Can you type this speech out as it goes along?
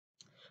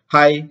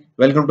Hi,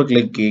 welcome to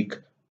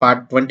Qlikview,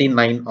 part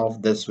 29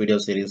 of this video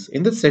series.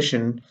 In this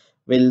session,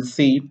 we'll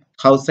see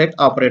how set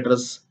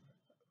operators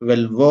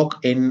will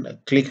work in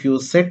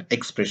Qlikview set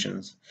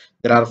expressions.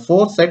 There are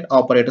four set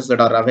operators that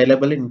are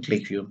available in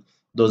Qlikview.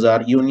 Those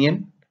are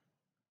union,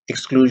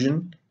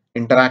 exclusion,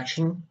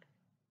 interaction,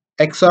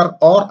 XOR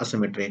or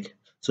asymmetric.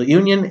 So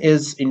union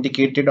is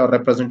indicated or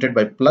represented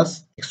by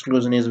plus,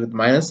 exclusion is with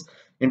minus,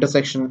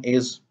 intersection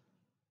is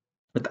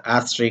with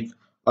asterisk,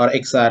 or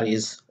XOR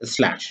is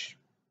slash.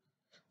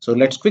 So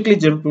let's quickly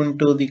jump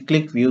into the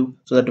Qlikview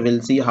so that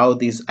we'll see how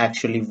this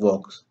actually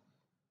works.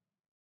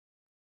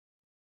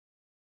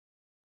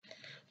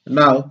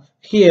 Now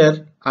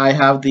here I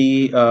have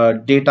the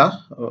data,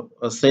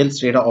 sales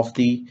data of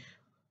the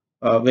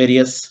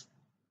various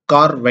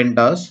car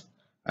vendors,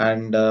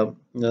 and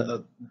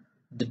the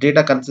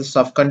data consists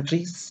of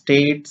country,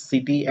 state,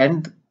 city,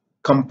 and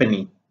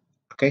company.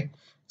 Okay,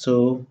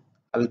 so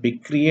I'll be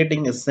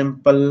creating a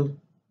simple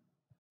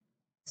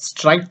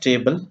strike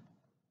table.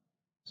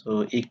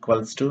 So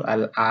equals to,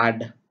 I'll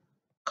add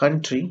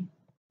country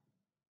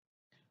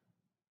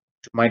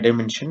to my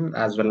dimension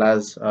as well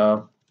as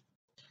so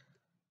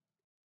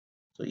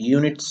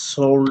units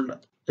sold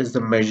is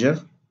the measure.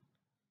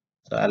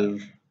 So I'll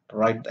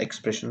write the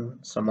expression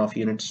sum of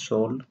units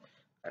sold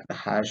and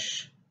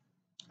hash.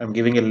 I'm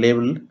giving a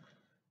label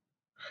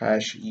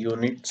hash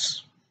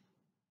units.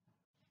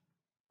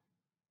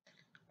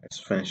 Let's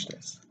finish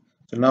this.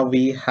 So now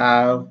we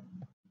have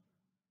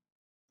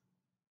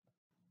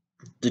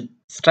the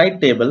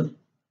strike table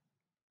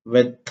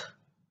with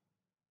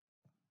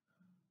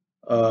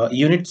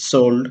units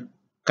sold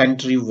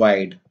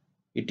countrywide.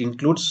 It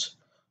includes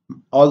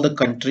all the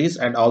countries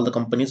and all the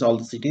companies, all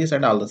the cities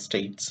and all the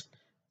states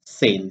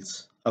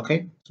sales.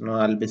 Okay, so now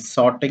I'll be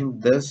sorting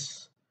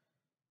this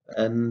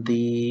in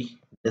the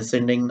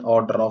descending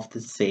order of the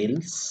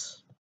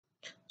sales,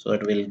 so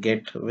it will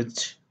get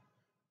which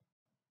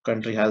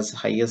country has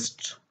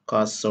highest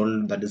cars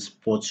sold, that is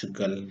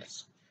Portugal.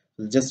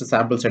 Just a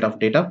sample set of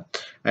data,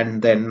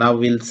 and then now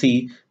we'll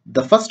see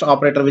the first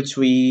operator which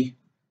we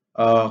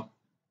uh,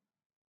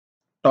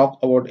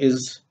 talk about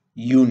is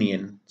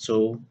union.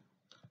 So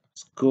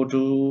let's go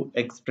to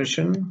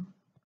expression,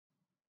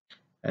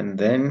 and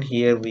then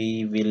here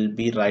we will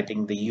be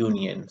writing the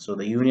union. So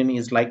the union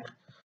is like,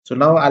 so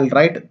now I'll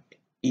write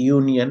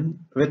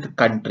union with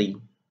country.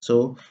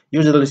 So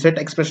usually set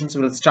expressions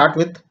will start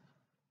with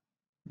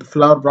the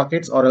flower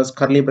brackets or else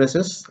curly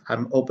braces.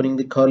 I'm opening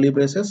the curly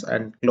braces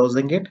and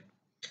closing it,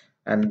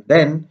 and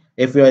then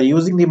if we are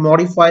using the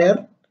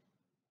modifier,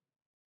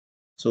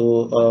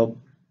 so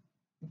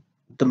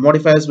the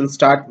modifiers will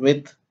start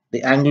with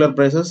the angular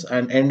braces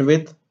and end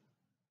with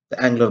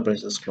the angular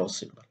braces close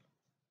symbol,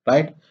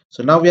 right?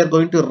 So now we are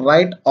going to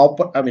write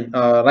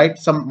write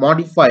some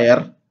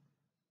modifier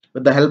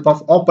with the help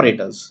of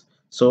operators.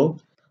 So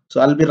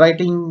I'll be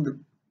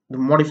writing the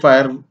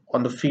modifier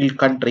on the field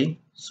country.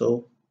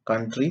 So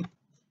country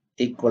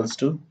equals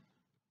to,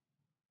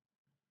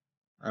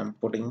 I'm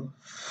putting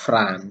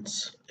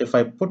France. If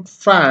I put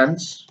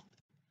France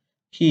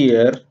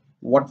here,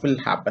 what will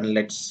happen?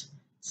 Let's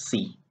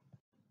see.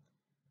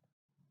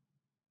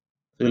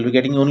 So we'll be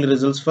getting only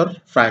results for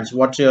France.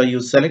 What you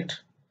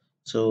select,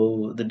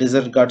 so the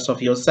disregards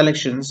of your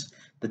selections,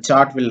 the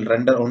chart will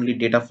render only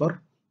data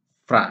for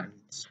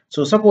France.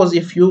 So suppose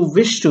if you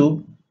wish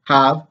to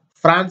have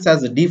France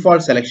as a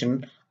default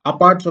selection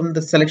apart from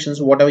the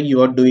selections whatever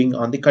you are doing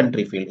on the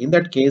country field, in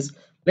that case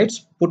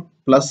let's put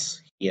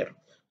plus here.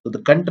 So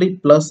the country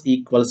plus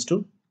equals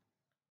to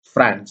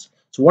France.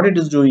 So what it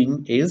is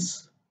doing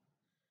is,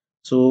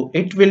 so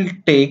it will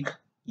take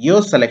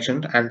your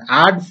selection and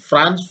add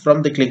France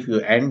from the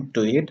Qlikview end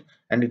to it,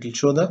 and it will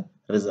show the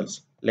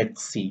results.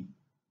 Let's see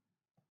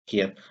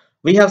here.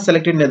 We have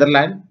selected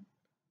Netherlands,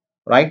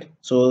 right?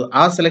 So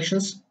our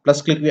selections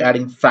plus Qlikview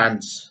adding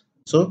France.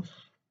 So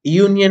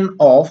union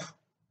of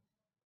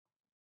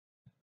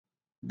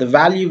the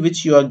value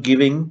which you are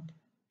giving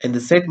in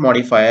the set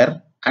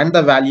modifier and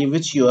the value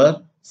which you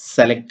are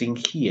selecting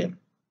here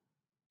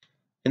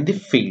in the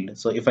field.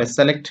 So if I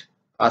select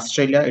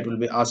Australia, it will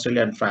be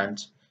Australia and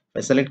France. If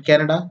I select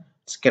Canada,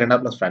 it's Canada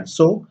plus France.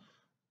 So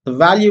the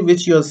value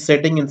which you are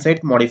setting in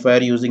set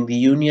modifier using the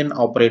union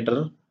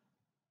operator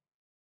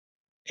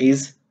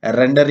is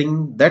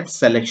rendering that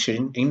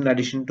selection in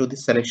addition to the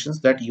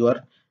selections that you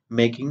are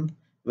making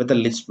with the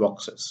list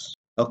boxes.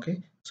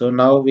 Okay, so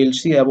now we'll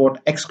see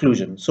about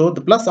exclusion. So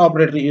the plus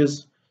operator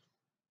is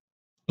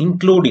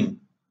including,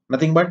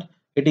 nothing but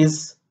it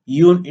is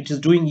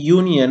doing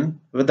union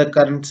with the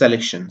current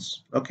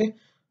selections. Okay,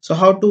 so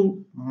how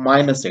to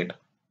minus it?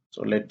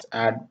 So let's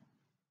add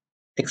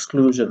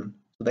exclusion.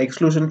 So the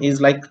exclusion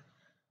is like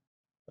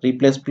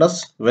replace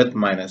plus with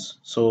minus.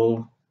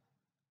 So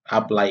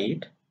apply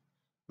it.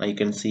 Now you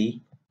can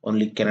see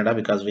only Canada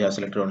because we have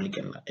selected only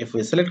Canada. If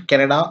we select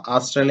Canada,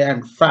 Australia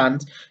and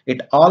France,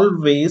 it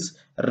always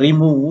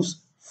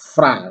removes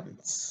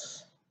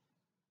France.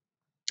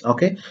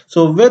 Okay,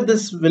 so where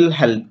this will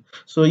help,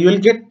 so you will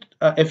get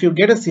if you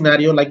get a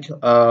scenario like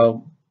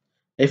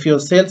if your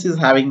sales is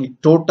having a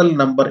total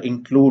number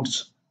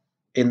includes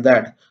in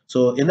that,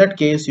 so in that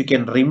case you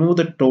can remove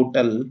the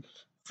total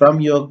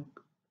from your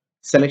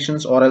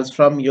selections or else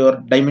from your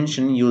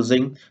dimension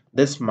using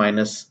this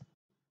minus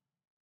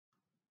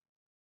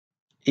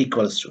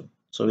equals to,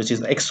 so which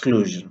is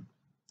exclusion.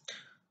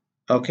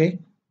 Okay,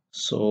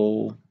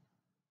 so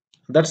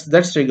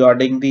that's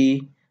regarding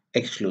the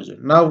exclusion.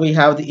 Now we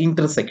have the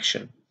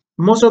intersection.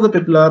 Most of the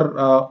people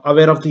are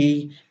aware of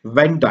the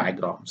Venn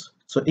diagrams.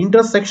 So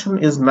intersection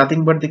is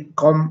nothing but the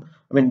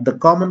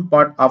common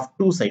part of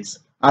two sets.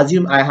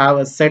 Assume I have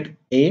a set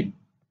A.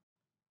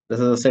 This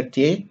is a set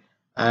A,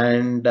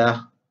 and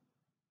the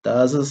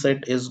other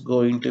set is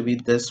going to be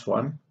this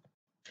one,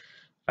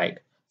 right?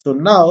 So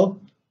now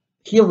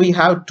here we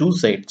have two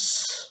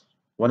sets.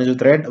 One is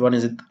with red, one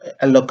is with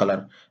yellow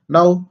color.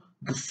 Now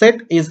the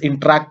set is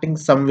interacting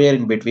somewhere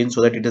in between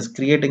so that it is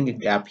creating a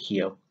gap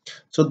here.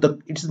 So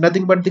it's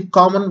nothing but the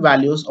common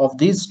values of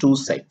these two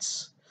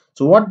sets.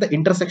 So what the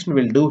intersection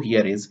will do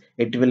here is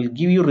it will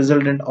give you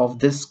resultant of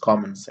this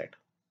common set.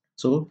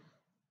 So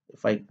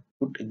if I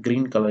put a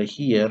green color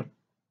here,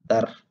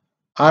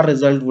 our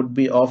result would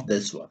be of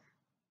this one.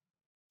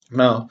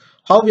 Now,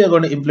 how we are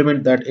going to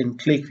implement that in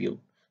Qlikview?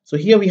 So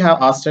here we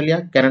have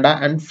Australia, Canada,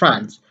 and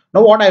France.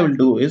 Now, what I will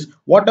do is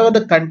whatever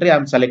the country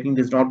I'm selecting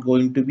is not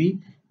going to be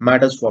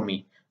matters for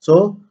me.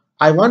 So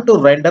I want to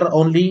render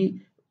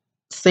only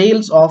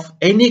sales of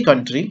any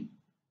country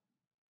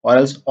or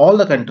else all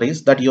the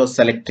countries that you are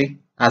selecting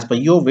as per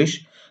your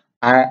wish,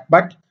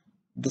 but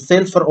the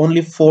sales for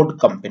only Ford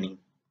company,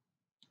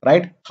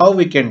 right? How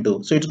we can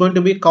do? So it's going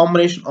to be a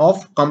combination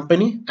of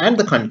company and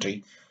the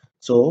country.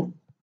 So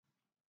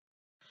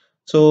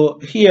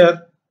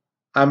here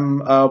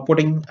I'm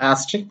putting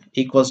asterisk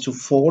equals to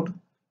Ford,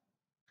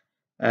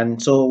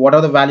 and so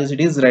whatever the values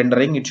it is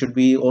rendering, it should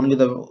be only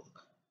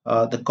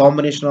the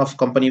combination of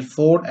company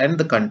Ford and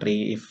the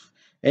country. If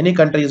any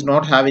country is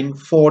not having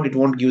Ford, it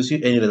won't gives you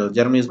any result.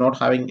 Germany is not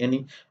having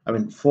any,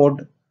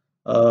 Ford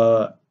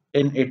uh,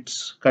 in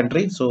its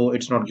country, so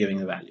it's not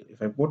giving a value.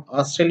 If I put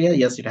Australia,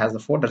 yes, it has the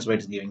Ford, that's why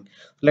it's giving.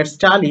 Let's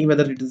tally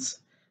whether it is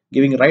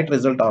giving right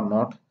result or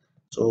not.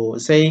 So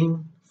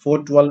saying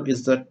 412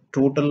 is the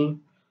total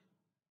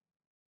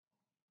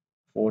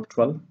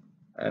 412,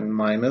 and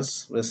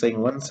minus we're saying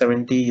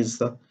 170 is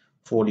the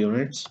Ford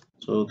units,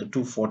 so the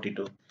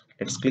 242.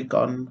 Let's click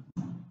on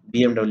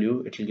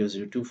BMW, it will give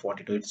you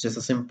 242. It's just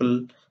a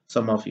simple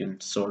sum of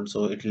units sold,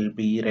 so it will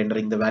be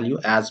rendering the value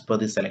as per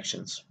the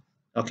selections.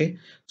 Okay,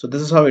 so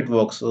this is how it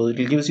works. So it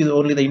will gives you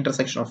only the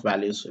intersection of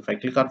values. If I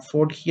click on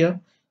Ford here,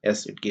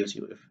 yes, it gives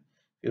you. If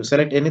you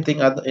select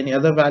any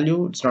other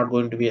value, it's not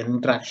going to be an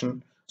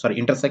intersection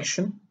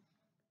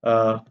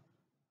uh,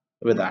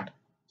 with that.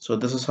 So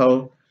this is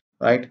how,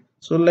 right?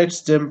 So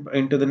let's jump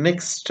into the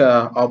next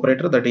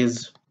operator, that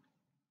is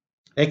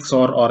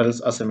XOR or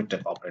else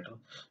asymmetric operator.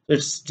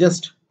 It's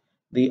just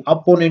the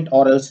opponent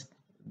or else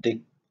the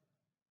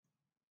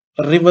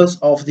reverse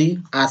of the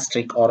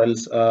asterisk or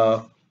else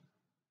the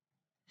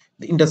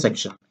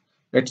intersection.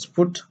 Let's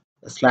put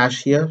a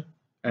slash here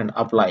and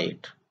apply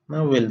it.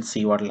 Now we'll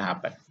see what will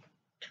happen.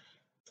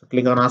 So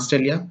click on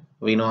Australia.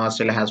 We know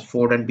Australia has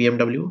Ford and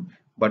BMW,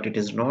 but it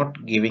is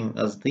not giving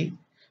us the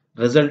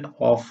result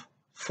of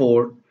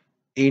Ford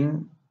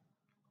in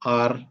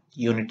our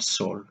units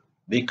sold,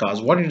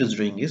 because what it is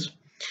doing is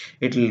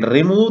it will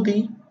remove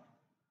the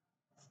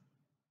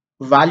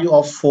value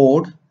of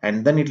Ford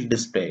and then it will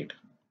display it.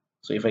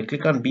 So if I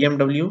click on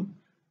BMW,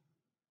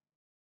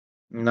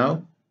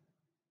 now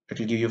it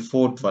will give you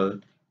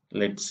 412.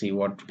 Let's see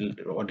what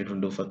it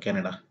will do for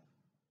Canada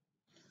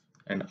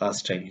and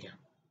Australia.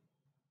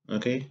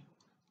 Okay,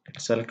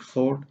 let's select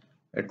Ford.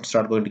 It's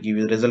not going to give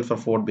you the result for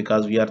Ford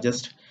because we are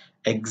just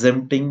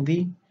exempting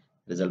the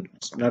result.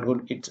 It's not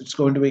going, it's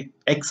going to be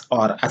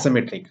XOR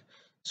asymmetric.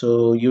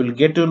 So you will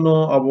get to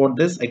know about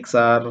this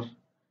XOR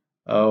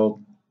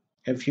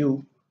if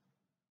you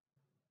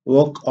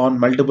work on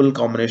multiple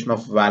combination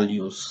of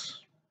values,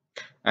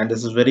 and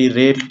this is very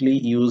rarely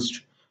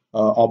used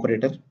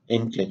operator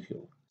in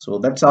Qlikview. So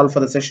that's all for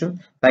the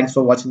session. Thanks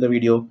for watching the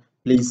video.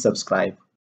 Please subscribe.